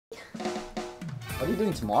What are you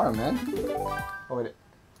doing tomorrow, man? Oh, wait.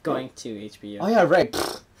 Going to HBO. Oh yeah, right.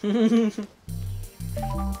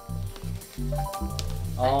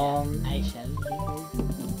 I shall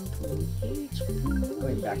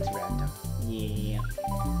going back to random. Yeah.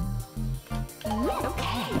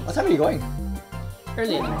 Okay. What time are you going?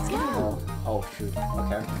 Early in Let's go. Oh shoot.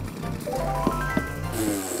 Okay.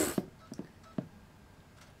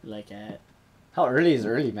 Like at. How early is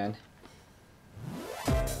early, man?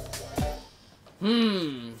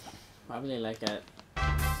 Probably like at. I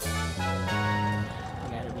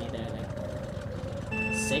gotta be there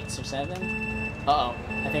like 6 or 7. Uh oh,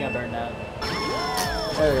 I think I burned out.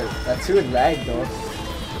 Hey, that 2 would lag though.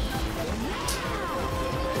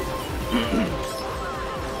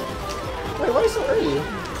 Wait, why so early?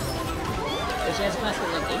 But she has class at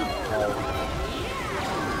like 8. Oh.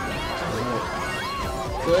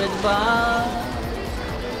 Goodbye.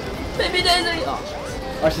 Baby Daisy!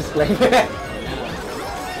 Oh, Oh, she's playing.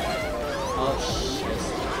 oh shit.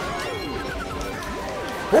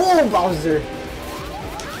 Oh, Bowser!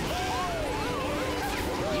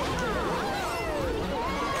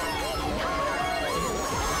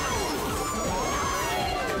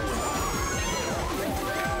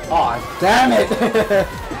 Aw, damn it!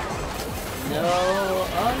 No,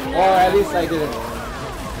 oh no. Or at least I didn't.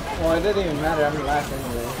 Well, it didn't even matter, I'm last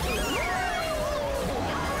anyway.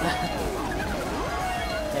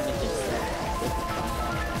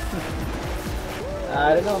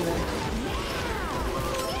 I don't know, man.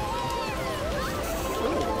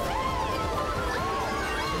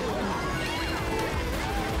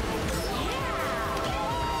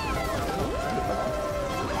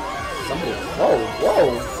 Somebody. Whoa, whoa!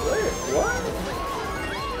 Where? What?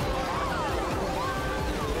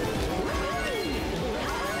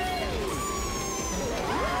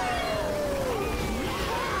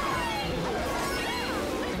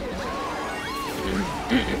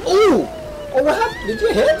 Ooh! Oh, what happened? Did you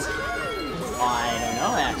hit? I don't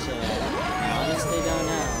know actually. I honestly don't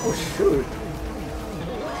know. Oh, shoot.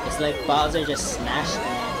 It's like Bowser just smashed me.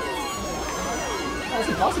 That's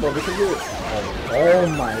impossible because you. Oh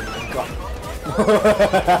my god.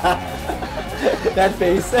 That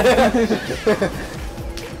face.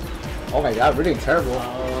 Oh my god, really terrible.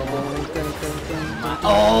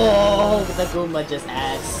 Oh, the Goomba just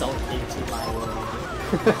adds something to my world.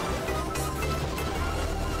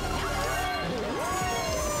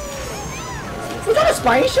 Was that a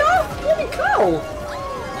spine shot? Holy cow!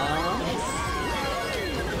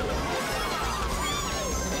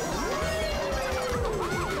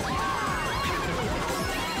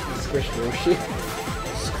 Squish Yoshi.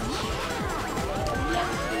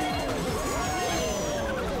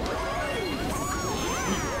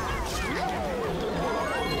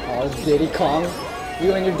 Oh, Diddy Kong.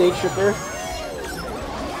 You and your day tripper.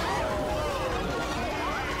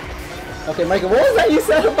 Okay, Michael, what was that you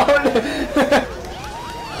said about it?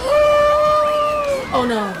 Oh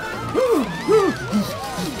no!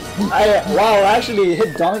 Wow, I actually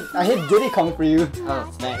hit I hit Diddy Kong for you. Oh,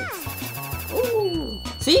 nice. Ooh.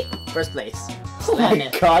 See? First place. Oh Slam my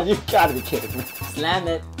it. god, you gotta be kidding me. Slam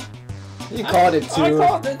it. You called it too. I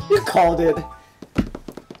called it. You called it.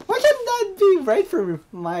 Why can't that be right for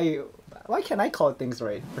my... Why can't I call things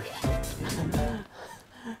right?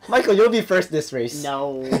 Michael, you'll be first this race.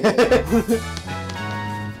 No.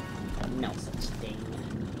 No such thing.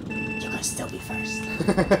 You can still be first.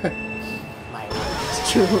 My word is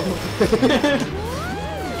true.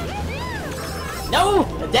 No!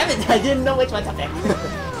 Damn it! I didn't know which one to pick.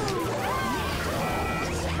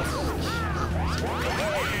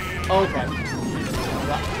 Oh crap.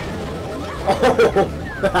 Oh.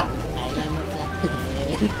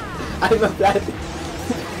 I am a I'm a bad...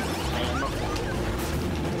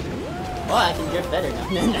 Oh, I can drift better now.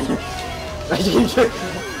 I can drift.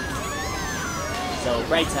 So,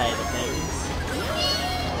 right side of things.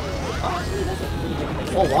 Oh, actually, that's a pretty good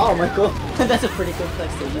place. Oh wow, Michael. That's a pretty good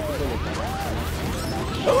place to use the bullet.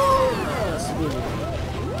 Oh, smooth.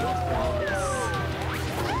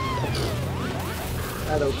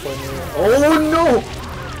 Hello, corner. Oh no!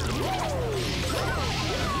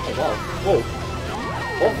 Oh wow. Whoa.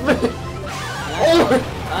 Oh. Oh.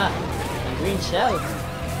 Ah, a green shell.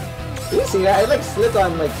 Did you see that? I like slid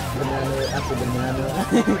on like banana after banana.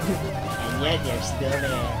 And yet you're still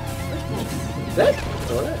there. Is that?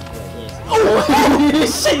 What? Yes. Oh!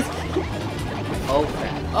 Shit! Oh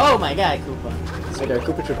crap. Oh my god, Koopa. Right there,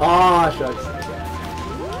 Koopa Troop. Ah, shucks.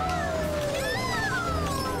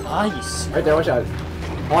 Ah, you swear. Right there, watch out.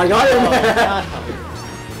 Oh, I got Oh him! my god.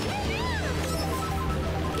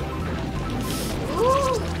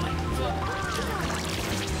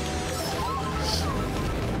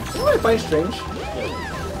 You know what I find strange?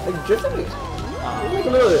 Like drifting is like a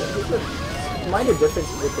little minor difference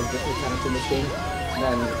with the drift mechanics in this game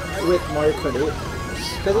than with Mario Kart 8.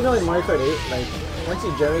 Because you know in Mario Kart 8, like once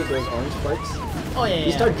you generate those orange sparks,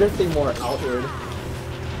 you start drifting more outward.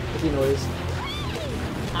 If you notice.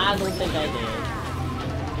 I don't think I did.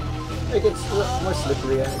 Like it's more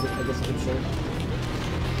slippery, I guess you could say.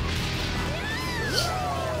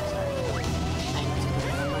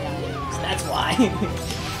 That's why.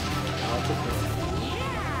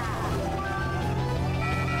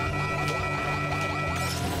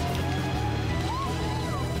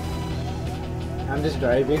 I'm just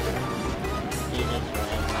driving. You just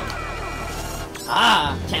driving.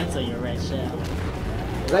 Ah! Cancel your red shell.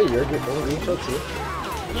 Is that your own green shell too?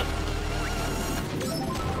 Yep.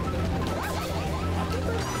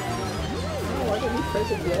 Oh, why didn't you press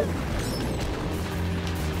it yet?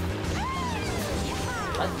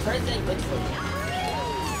 But first thing good for you.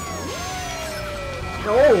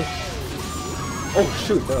 No! Oh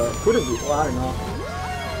shoot, who did we? Oh, I don't know.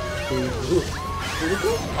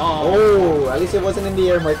 Oh, at least it wasn't in the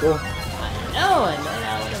air, Michael. I know, and then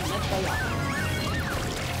I would have messed up.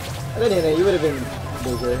 And then you would have been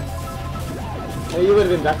bigger. Yeah, you would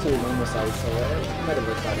have been back to your normal size, so it might have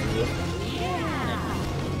worked out in you.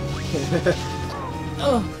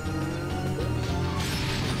 Oh!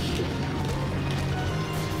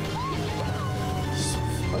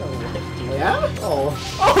 Yeah? Oh.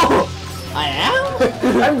 Oh! I am?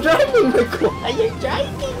 I'm driving, Michael! Are you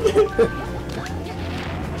driving?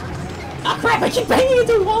 Ah crap, I keep banging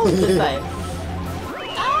into the wall this time.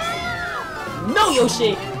 Ah! No,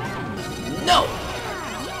 Yoshi! No!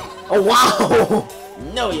 Oh, wow!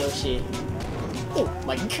 No, Yoshi. Oh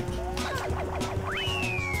my god.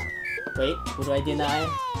 Wait, who do I deny?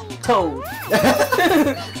 Toad!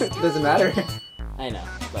 Doesn't matter. I know,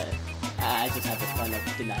 but I just have the fun of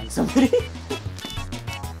denying somebody.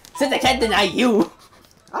 Since I can't deny you!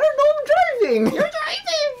 I don't know, I'm driving! You're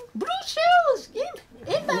driving! Blue shells!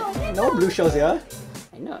 Inbound! No blue shells, yeah?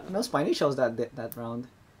 I know. No spiny shells that round.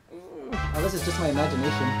 Unless it's just my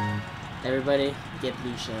imagination. Everybody, get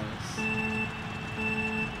blue shells.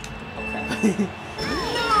 Oh crap.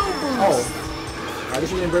 Oh! At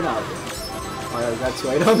least you didn't burn out. Oh, I got 2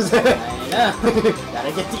 items. I know.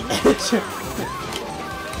 Gotta get the edge.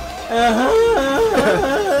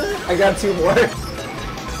 I got 2 more.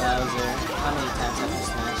 Bowser, how many times have you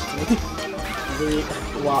smashed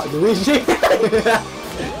me? Wow, Luigi!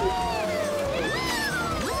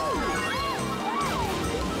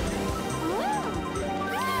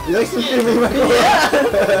 You like some streaming, Michael? Yeah!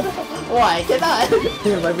 Why cannot?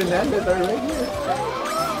 My bananas are right here.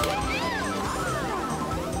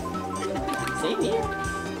 Same here.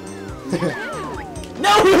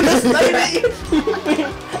 No! The sniping!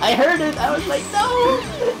 I heard it, I was like, no!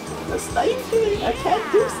 The sniping! I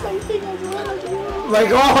can't do sniping as well as you. My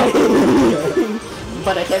god!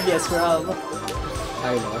 But I can be a scrub.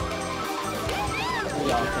 I know.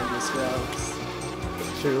 We all can be scrubs.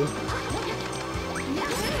 It's true.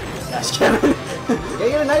 Gosh, Kevin. Yeah,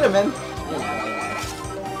 you're an item, man.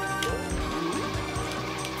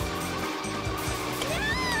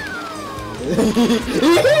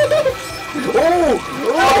 Oh!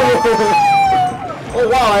 Oh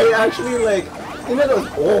wow, I actually like, you know those,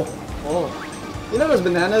 you know those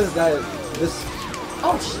bananas that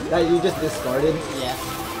that you just discarded? Yeah.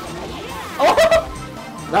 Oh!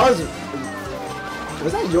 That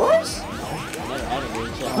was that yours? I never had a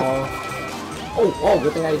green shell. Oh,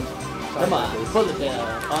 good thing I... Come on, pull it down.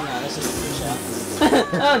 Oh no, that's just a blue shell.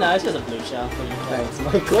 Oh no, it's just a blue shell for you. Thanks,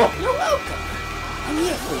 Michael. You're welcome. I'm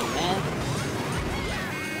here for you, man.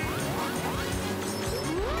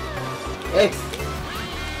 Hey!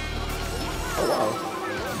 Oh wow.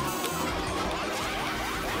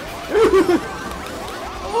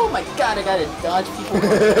 Oh my god, I gotta dodge people for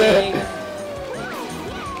a thing.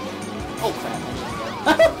 Oh crap, I need to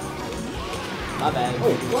go. My bad. Oh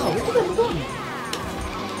wow, look at that.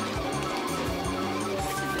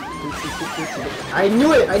 I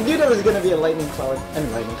knew it! I knew there was gonna be a lightning cloud. I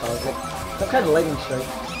mean lightning cloud, like some kind of lightning strike.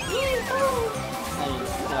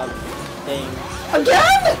 Thing.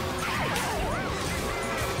 Again?!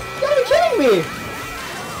 You gotta be kidding me!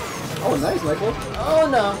 Oh nice, Michael. Oh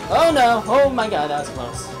no, oh no, oh my god, that was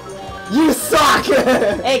close. You suck!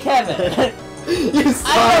 Hey Kevin! You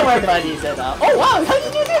suck! I know where buddies at all. Oh wow, how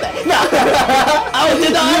did you do that? No! Oh,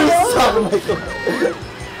 did I? You suck, Michael!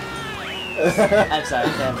 I'm sorry,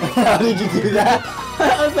 Kevin. How did you do that?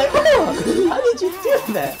 I was like, oh, how did you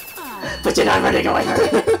do that? But you're not running away from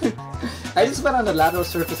it. I just went on the lateral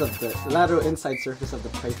surface of the lateral inside surface of the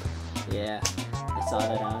pipe. Yeah, I saw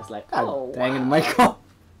that and I was like, God oh, dang it, wow. Michael.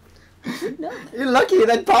 No. You're lucky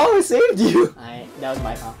that power saved you. That was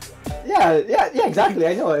my power. Yeah, exactly.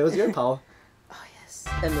 I know it was your power. Oh yes.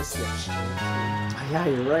 And the switch. Oh, yeah,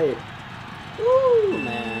 you're right. Woo,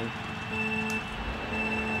 man.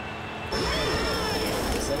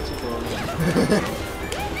 Such a goal.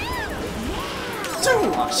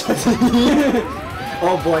 Oh shit.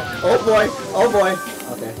 Oh boy. Oh boy. Oh boy.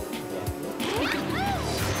 Okay.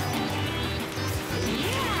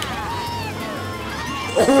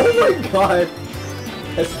 Oh my god.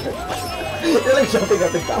 You're like jumping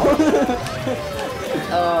up and down.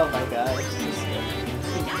 Oh my god.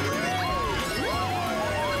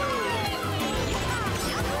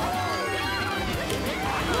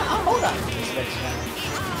 Oh, hold on.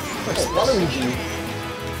 Waluigi.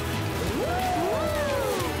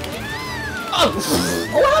 Oh,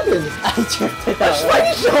 what happened? I tripped it That's out.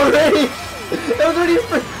 Spanish already. That was already.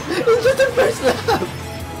 It was just the first lap.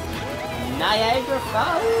 Niagara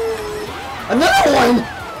Falls. Another one.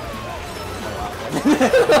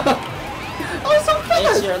 Oh, so It's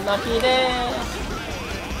fast. your lucky day.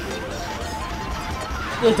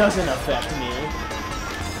 It doesn't affect me.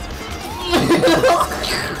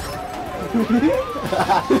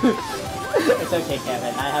 It's okay,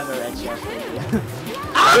 Kevin. I have a red shirt for you.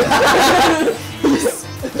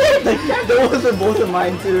 Those are both of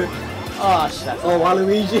mine too. Oh, shut Oh, up.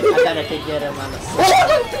 Waluigi. I thought I could get him on the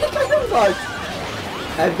Oh,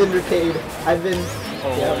 I've been repaid. I've been.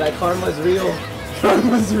 Oh, Yeah, that karma's real.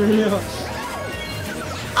 karma's real.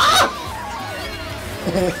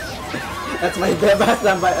 That's my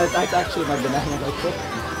that's actually my banana like.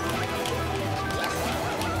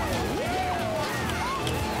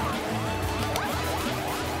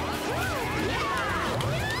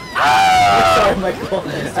 Sorry, Michael.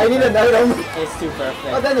 I need another one. It's too perfect.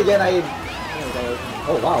 But then again,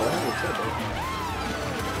 oh wow, that was so good.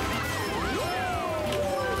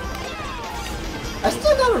 I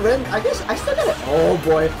still got a rent. I guess I still got it. Oh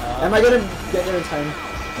boy, am I gonna get there in time?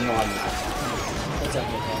 No, I'm not. It's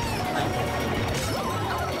okay, Kevin.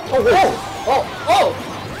 Oh whoa! Oh oh!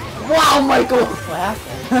 Wow, Michael! What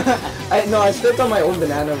happened? No, I stepped on my own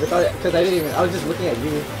banana because I didn't even. I was just looking at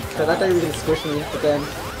you because I thought you were gonna squish me, but then.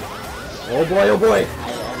 Oh boy! Oh boy!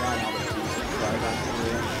 I ran out of juice before I got to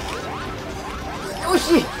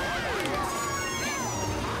you. Yoshi!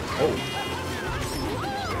 Oh.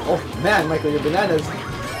 Oh man, Michael, your bananas.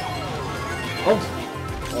 Oh.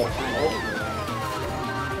 Oh. Oh.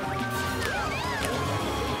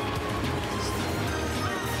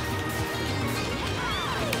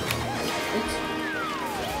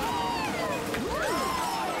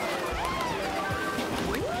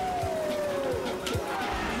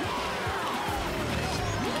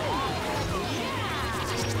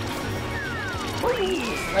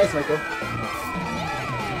 Nice, Michael.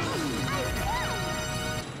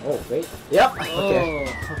 Oh, wait. Yep.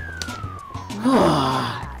 Okay.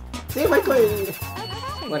 Oh. See, Michael.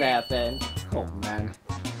 What happened? Oh, man.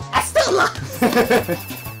 I still lost!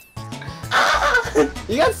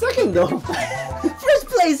 You got second, though. First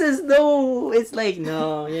place is no. It's like,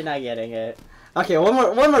 no, you're not getting it. Okay, one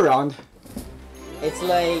more round. It's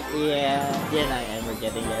like, yeah, you're not ever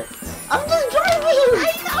getting it. I'm just driving!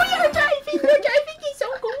 I know you're driving! You're driving!